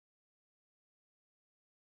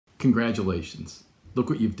Congratulations. Look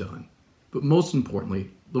what you've done. But most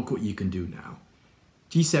importantly, look what you can do now.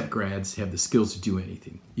 GSAPP grads have the skills to do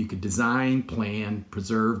anything. You can design, plan,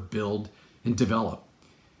 preserve, build, and develop.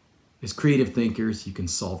 As creative thinkers, you can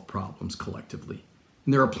solve problems collectively.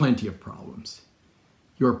 And there are plenty of problems.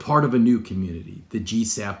 You are part of a new community, the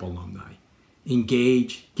GSAPP alumni.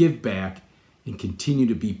 Engage, give back, and continue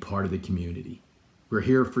to be part of the community. We're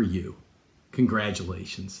here for you.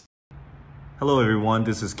 Congratulations. Hello everyone,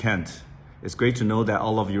 this is Kent. It's great to know that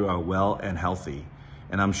all of you are well and healthy.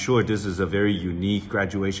 And I'm sure this is a very unique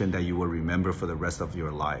graduation that you will remember for the rest of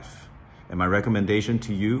your life. And my recommendation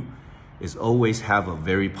to you is always have a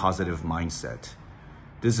very positive mindset.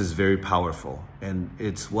 This is very powerful, and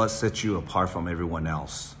it's what sets you apart from everyone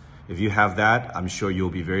else. If you have that, I'm sure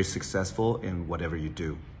you'll be very successful in whatever you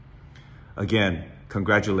do. Again,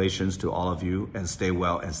 congratulations to all of you, and stay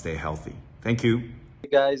well and stay healthy. Thank you. Hey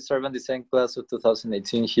guys, Urban Design class of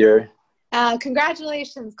 2018 here.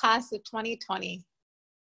 Congratulations, class of 2020.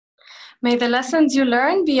 May the lessons you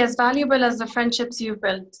learn be as valuable as the friendships you've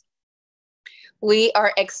built. We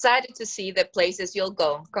are excited to see the places you'll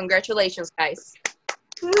go. Congratulations, guys.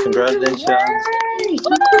 Congratulations.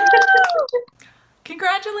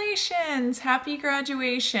 Congratulations. Happy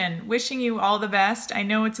graduation. Wishing you all the best. I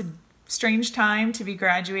know it's a strange time to be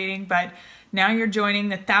graduating, but now you're joining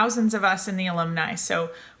the thousands of us in the alumni.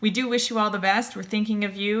 So we do wish you all the best. We're thinking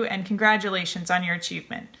of you, and congratulations on your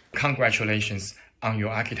achievement. Congratulations on your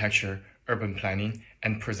architecture, urban planning,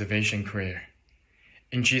 and preservation career.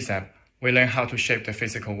 In GSAPP, we learn how to shape the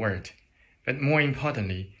physical world. But more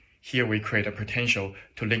importantly, here we create a potential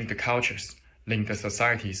to link the cultures, link the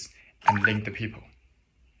societies, and link the people.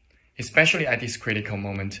 Especially at this critical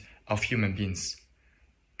moment of human beings.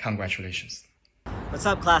 Congratulations. What's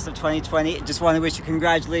up, class of 2020? Just want to wish you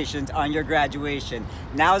congratulations on your graduation.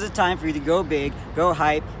 Now is the time for you to go big, go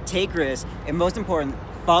hype, take risks, and most important,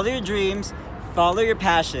 follow your dreams, follow your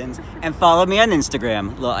passions, and follow me on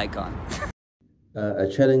Instagram, little icon. A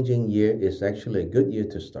challenging year is actually a good year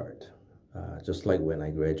to start, just like when I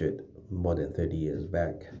graduated more than 30 years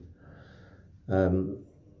back.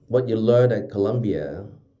 What you learn at Columbia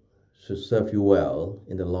should serve you well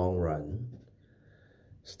in the long run.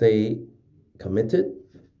 Stay committed,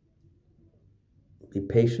 be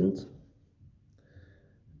patient,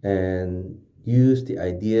 and use the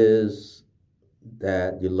ideas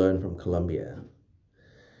that you learn from Columbia.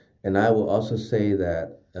 And I will also say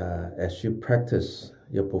that as you practice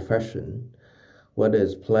your profession, whether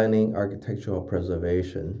it's planning, architecture, or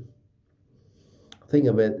preservation, think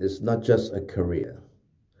of it as not just a career,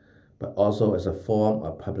 but also as a form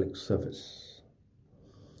of public service.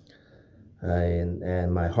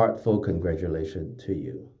 And my heartfelt congratulations to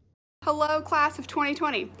you. Hello, class of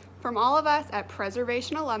 2020. From all of us at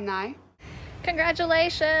Preservation Alumni.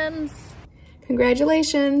 Congratulations.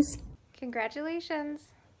 Congratulations.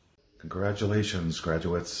 Congratulations. Congratulations,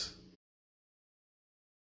 graduates.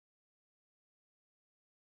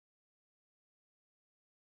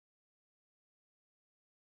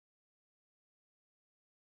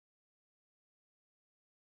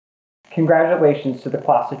 Congratulations to the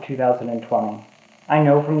class of 2020. I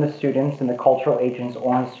know from the students in the Cultural Agents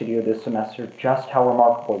Orange Studio this semester just how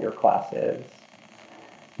remarkable your class is.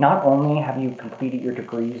 Not only have you completed your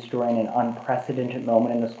degrees during an unprecedented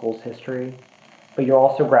moment in the school's history, but you're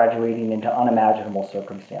also graduating into unimaginable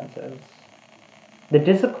circumstances. The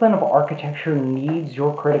discipline of architecture needs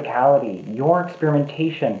your criticality, your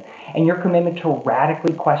experimentation, and your commitment to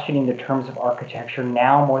radically questioning the terms of architecture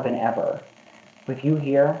now more than ever. With you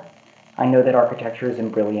here, I know that architecture is in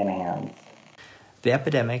brilliant hands. The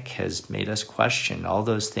epidemic has made us question all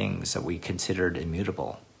those things that we considered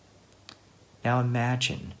immutable. Now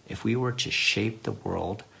imagine if we were to shape the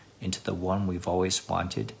world into the one we've always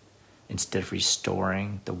wanted, instead of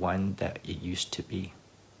restoring the one that it used to be.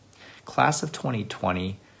 Class of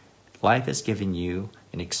 2020, life has given you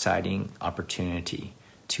an exciting opportunity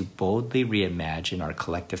to boldly reimagine our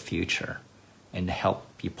collective future and to help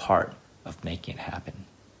be part of making it happen.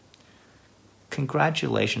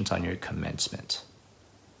 Congratulations on your commencement.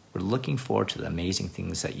 We're looking forward to the amazing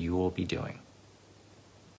things that you will be doing.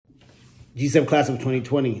 GSAPP class of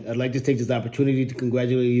 2020, I'd like to take this opportunity to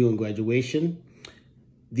congratulate you on graduation.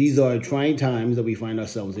 These are trying times that we find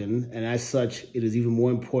ourselves in, and as such, it is even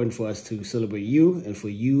more important for us to celebrate you and for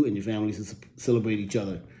you and your families to celebrate each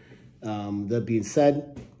other. That being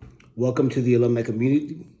said, welcome to the alumni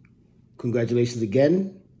community. Congratulations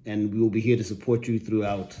again, and we will be here to support you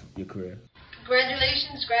throughout your career.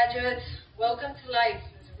 Congratulations, graduates. Welcome to life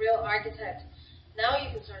as a real architect. Now you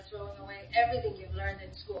can start throwing away everything you've learned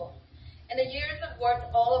in school and the years of work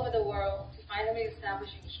all over the world to finally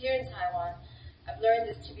establishing here in Taiwan, I've learned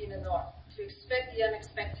this to be the norm, to expect the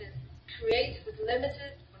unexpected, create with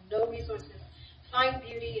limited or no resources, find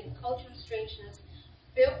beauty in cultural strangeness,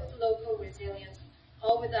 build with local resilience,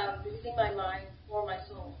 all without losing my mind or my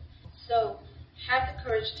soul. So, have the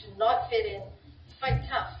courage to not fit in, fight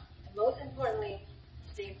tough, and most importantly,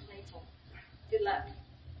 stay playful. Good luck.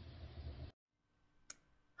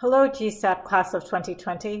 Hello, GSAPP Class of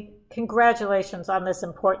 2020. Congratulations on this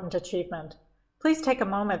important achievement. Please take a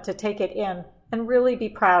moment to take it in and really be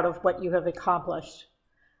proud of what you have accomplished.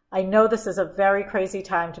 I know this is a very crazy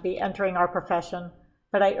time to be entering our profession,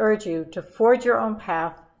 but I urge you to forge your own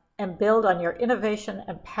path and build on your innovation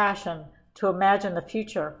and passion to imagine the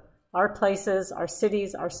future, our places, our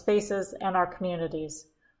cities, our spaces, and our communities.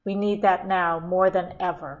 We need that now more than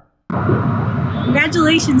ever.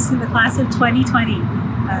 Congratulations to the class of 2020.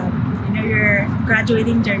 I know you're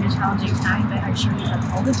graduating during a challenging time, but I'm sure you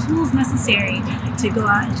have all the tools necessary to go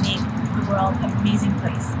out and make the world an amazing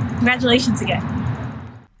place. Congratulations again.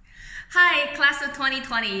 Hi, class of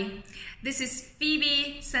 2020. This is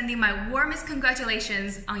Phoebe sending my warmest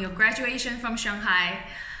congratulations on your graduation from Shanghai.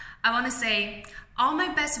 I want to say all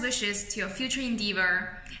my best wishes to your future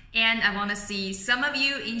endeavor, and I want to see some of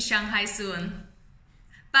you in Shanghai soon.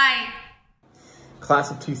 Bye.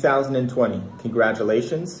 Class of 2020,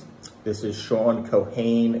 congratulations. This is Sean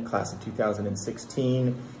Cohane, class of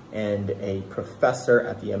 2016, and a professor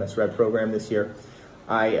at the MS Red program this year.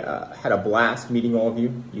 I had a blast meeting all of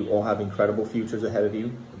you. You all have incredible futures ahead of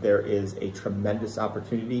you. There is a tremendous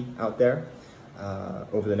opportunity out there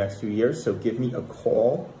over the next few years, so give me a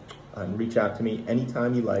call and reach out to me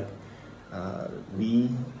anytime you like.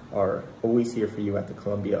 We are always here for you at the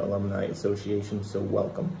Columbia Alumni Association, so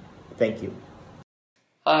welcome. Thank you.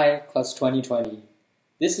 Hi, class 2020.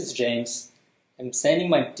 This is James. I'm sending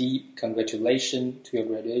my deep congratulations to your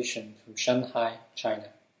graduation from Shanghai, China.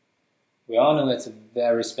 We all know it's a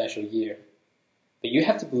very special year, but you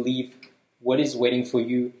have to believe what is waiting for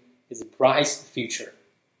you is a bright future,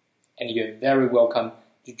 and you're very welcome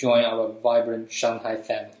to join our vibrant Shanghai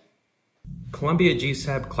family. Columbia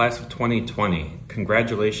GSAPP Class of 2020,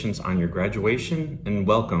 congratulations on your graduation and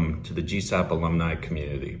welcome to the GSAPP alumni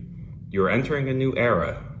community. You're entering a new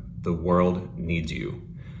era. The world needs you.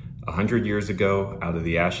 100 years ago, out of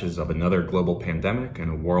the ashes of another global pandemic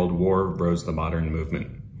and a world war rose the modern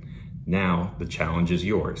movement. Now, the challenge is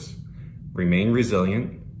yours. Remain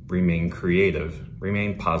resilient, remain creative,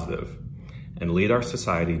 remain positive, and lead our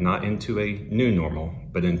society not into a new normal,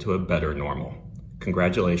 but into a better normal.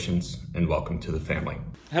 Congratulations and welcome to the family.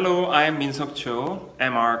 Hello, I am Min-Seok Cho,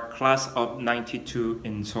 MR class of 92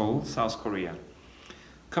 in Seoul, South Korea.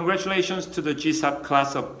 Congratulations to the GSAPP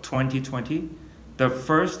class of 2020, the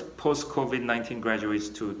first post-COVID-19 graduates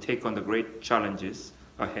to take on the great challenges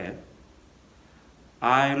ahead.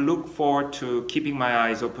 I look forward to keeping my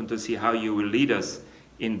eyes open to see how you will lead us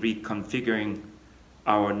in reconfiguring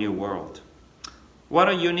our new world. What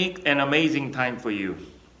a unique and amazing time for you.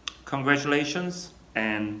 Congratulations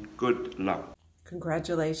and good luck.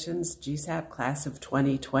 Congratulations, GSAPP class of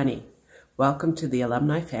 2020. Welcome to the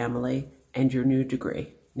alumni family and your new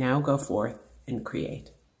degree. Now go forth and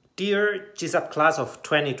create. Dear GSAPP class of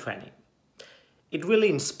 2020, it really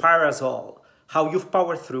inspires us all how you've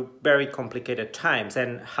powered through very complicated times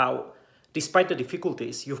and how, despite the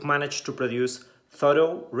difficulties, you've managed to produce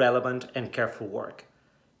thorough, relevant, and careful work.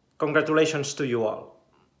 Congratulations to you all.